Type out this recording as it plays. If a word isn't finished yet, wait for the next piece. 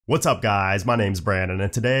What's up guys, my name's Brandon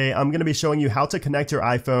and today I'm going to be showing you how to connect your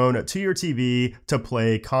iPhone to your TV to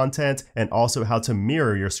play content and also how to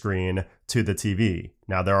mirror your screen to the TV.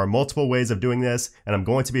 Now there are multiple ways of doing this and I'm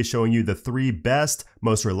going to be showing you the 3 best,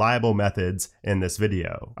 most reliable methods in this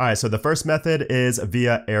video. Alright, so the first method is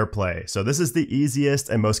via AirPlay. So this is the easiest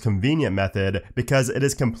and most convenient method because it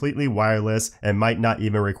is completely wireless and might not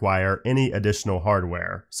even require any additional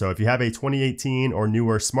hardware. So if you have a 2018 or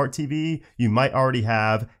newer smart TV, you might already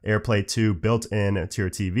have AirPlay 2 built in to your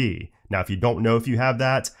TV. Now, if you don't know if you have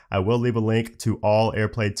that, I will leave a link to all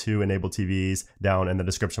AirPlay 2 enabled TVs down in the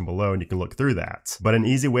description below and you can look through that. But an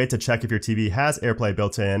easy way to check if your TV has AirPlay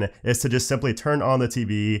built in is to just simply turn on the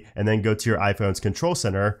TV and then go to your iPhone's control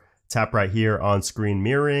center, tap right here on screen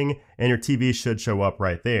mirroring, and your TV should show up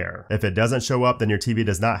right there. If it doesn't show up, then your TV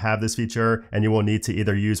does not have this feature and you will need to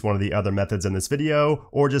either use one of the other methods in this video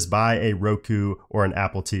or just buy a Roku or an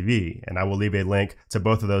Apple TV. And I will leave a link to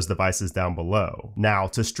both of those devices down below. Now,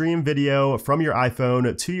 to stream video from your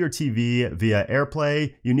iPhone to your TV via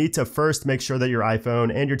AirPlay, you need to first make sure that your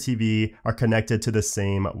iPhone and your TV are connected to the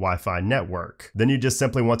same Wi-Fi network. Then you just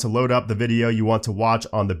simply want to load up the video you want to watch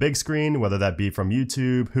on the big screen, whether that be from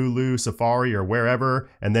YouTube, Hulu, Safari, or wherever,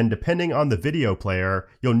 and then depending on the video player,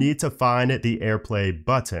 you'll need to find the AirPlay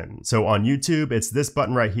button. So on YouTube, it's this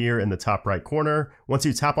button right here in the top right corner. Once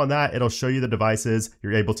you tap on that, it'll show you the devices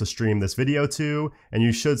you're able to stream this video to, and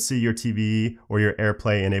you should see your TV or your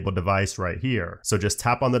AirPlay enabled device right here. So just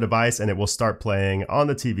tap on the device and it will start playing on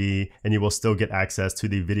the TV and you will still get access to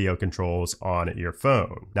the video controls on your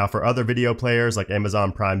phone. Now for other video players like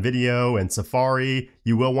Amazon Prime Video and Safari,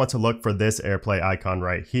 you will want to look for this AirPlay icon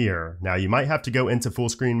right here. Now you might have to go into full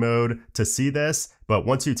screen mode to see this, but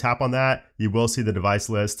once you tap on that, you will see the device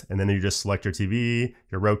list and then you just select your TV,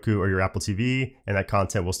 your Roku or your Apple TV, and that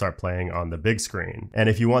content will start playing on the big screen. And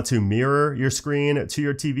if you want to mirror your screen to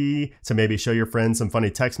your TV to maybe show your friends some funny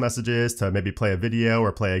text messages, to maybe play a video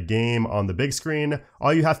or play a game on the big screen,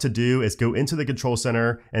 all you have to do is go into the control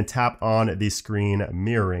center and tap on the screen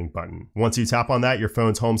mirroring button. Once you tap on that, your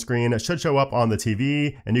phone's home screen should show up on the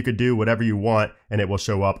TV and you could do whatever you want and it will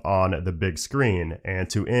show up on the big screen. And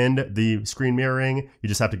to end the screen mirroring, you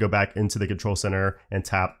just have to go back into the control center and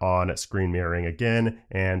tap on screen mirroring again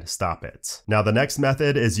and stop it. Now the next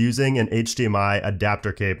method is using an HDMI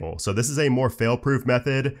adapter cable. So this is a more fail-proof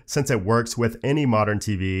method since it works with any modern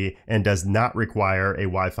TV and does not require a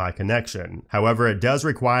Wi-Fi connection. However, it does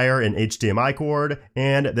require an HDMI cord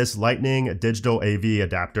and this Lightning digital AV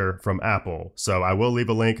adapter from Apple. So I will leave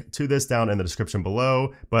a link to this down in the description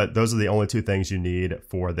below, but those are the only 2 things you need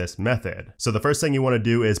for this method. So the first thing you want to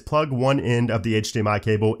do is plug one end of the HDMI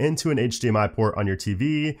cable into an HDMI port on your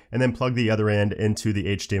TV and then plug the other end into the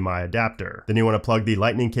HDMI adapter. Then you want to plug the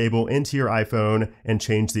Lightning cable into your iPhone and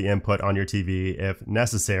change the input on your TV if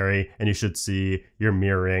necessary, and you should see your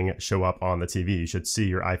mirroring show up on the TV. You should see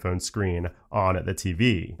your iPhone screen on the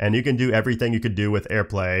TV. And you can do everything you could do with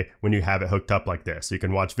AirPlay when you have it hooked up like this. You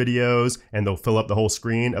can watch videos and they'll fill up the whole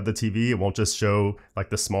screen of the TV. It won't just show like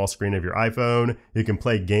the small screen of your iPhone. You can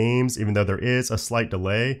play games even though there is a slight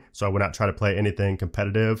delay, so I would not try to play anything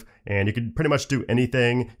competitive, and you can pretty much do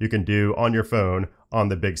anything you can do on your phone on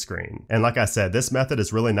the big screen. And like I said, this method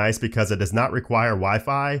is really nice because it does not require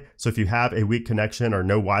Wi-Fi. So if you have a weak connection or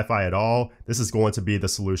no Wi-Fi at all, this is going to be the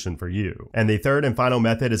solution for you. And the third and final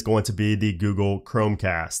method is going to be the Google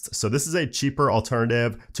Chromecast. So this is a cheaper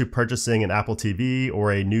alternative to purchasing an Apple TV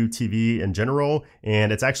or a new TV in general.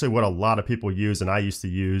 And it's actually what a lot of people use and I used to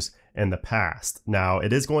use in the past. Now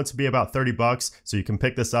it is going to be about $30, so you can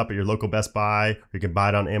pick this up at your local Best Buy or you can buy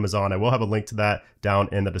it on Amazon. I will have a link to that down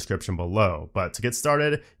in the description below. But to get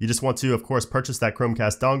started, you just want to, of course, purchase that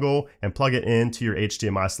Chromecast dongle and plug it into your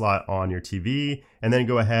HDMI slot on your TV, and then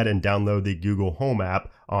go ahead and download the Google Home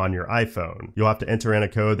app on your iPhone. You'll have to enter in a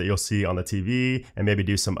code that you'll see on the TV and maybe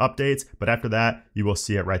do some updates, but after that, you will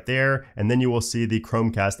see it right there, and then you will see the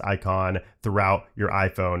Chromecast icon throughout your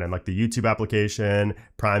iPhone, and like the YouTube application,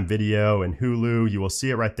 Prime Video, and Hulu, you will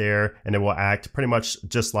see it right there, and it will act pretty much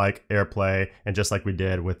just like AirPlay and just like we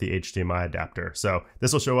did with the HDMI adapter. So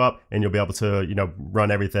this will show up and you'll be able to,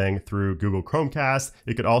 run everything through Google Chromecast.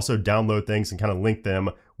 You could also download things and kind of link them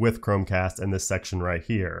with Chromecast in this section right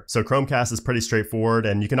here. So Chromecast is pretty straightforward,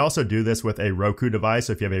 and you can also do this with a Roku device.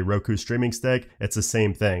 So if you have a Roku streaming stick, it's the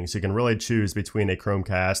same thing. So you can really choose between a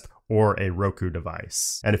Chromecast or a Roku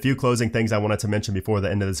device. And a few closing things I wanted to mention before the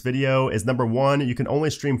end of this video is number one, you can only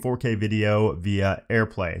stream 4K video via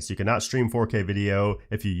AirPlay. So you cannot stream 4K video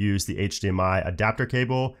if you use the HDMI adapter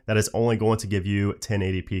cable. That is only going to give you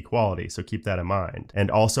 1080p quality. So keep that in mind. And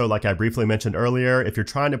also, like I briefly mentioned earlier, if you're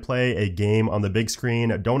trying to play a game on the big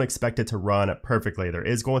screen, don't expect it to run perfectly. There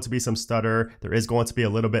is going to be some stutter. There is going to be a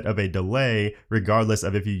little bit of a delay, regardless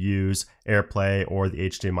of if you use AirPlay or the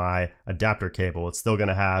HDMI adapter cable. It's still going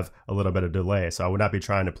to have a little bit of delay. So I would not be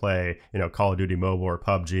trying to play, Call of Duty Mobile or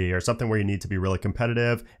PUBG or something where you need to be really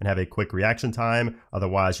competitive and have a quick reaction time.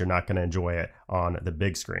 Otherwise, you're not going to enjoy it on the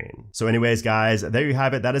big screen. So anyways, guys, there you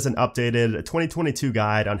have it. That is an updated 2022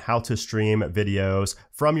 guide on how to stream videos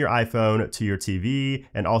from your iPhone to your TV,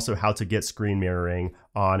 and also how to get screen mirroring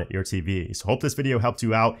on your TV. So hope this video helped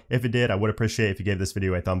you out. If it did, I would appreciate if you gave this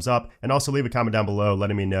video a thumbs up, and also leave a comment down below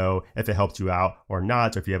letting me know if it helped you out or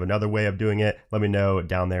not, or if you have another way of doing it, let me know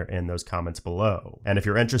down there in those comments below. And if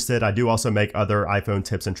you're interested, I do also make other iPhone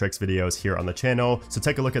tips and tricks videos here on the channel, so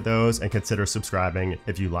take a look at those and consider subscribing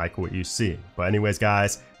if you like what you see. But anyways,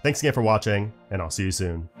 guys, thanks again for watching, and I'll see you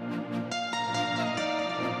soon.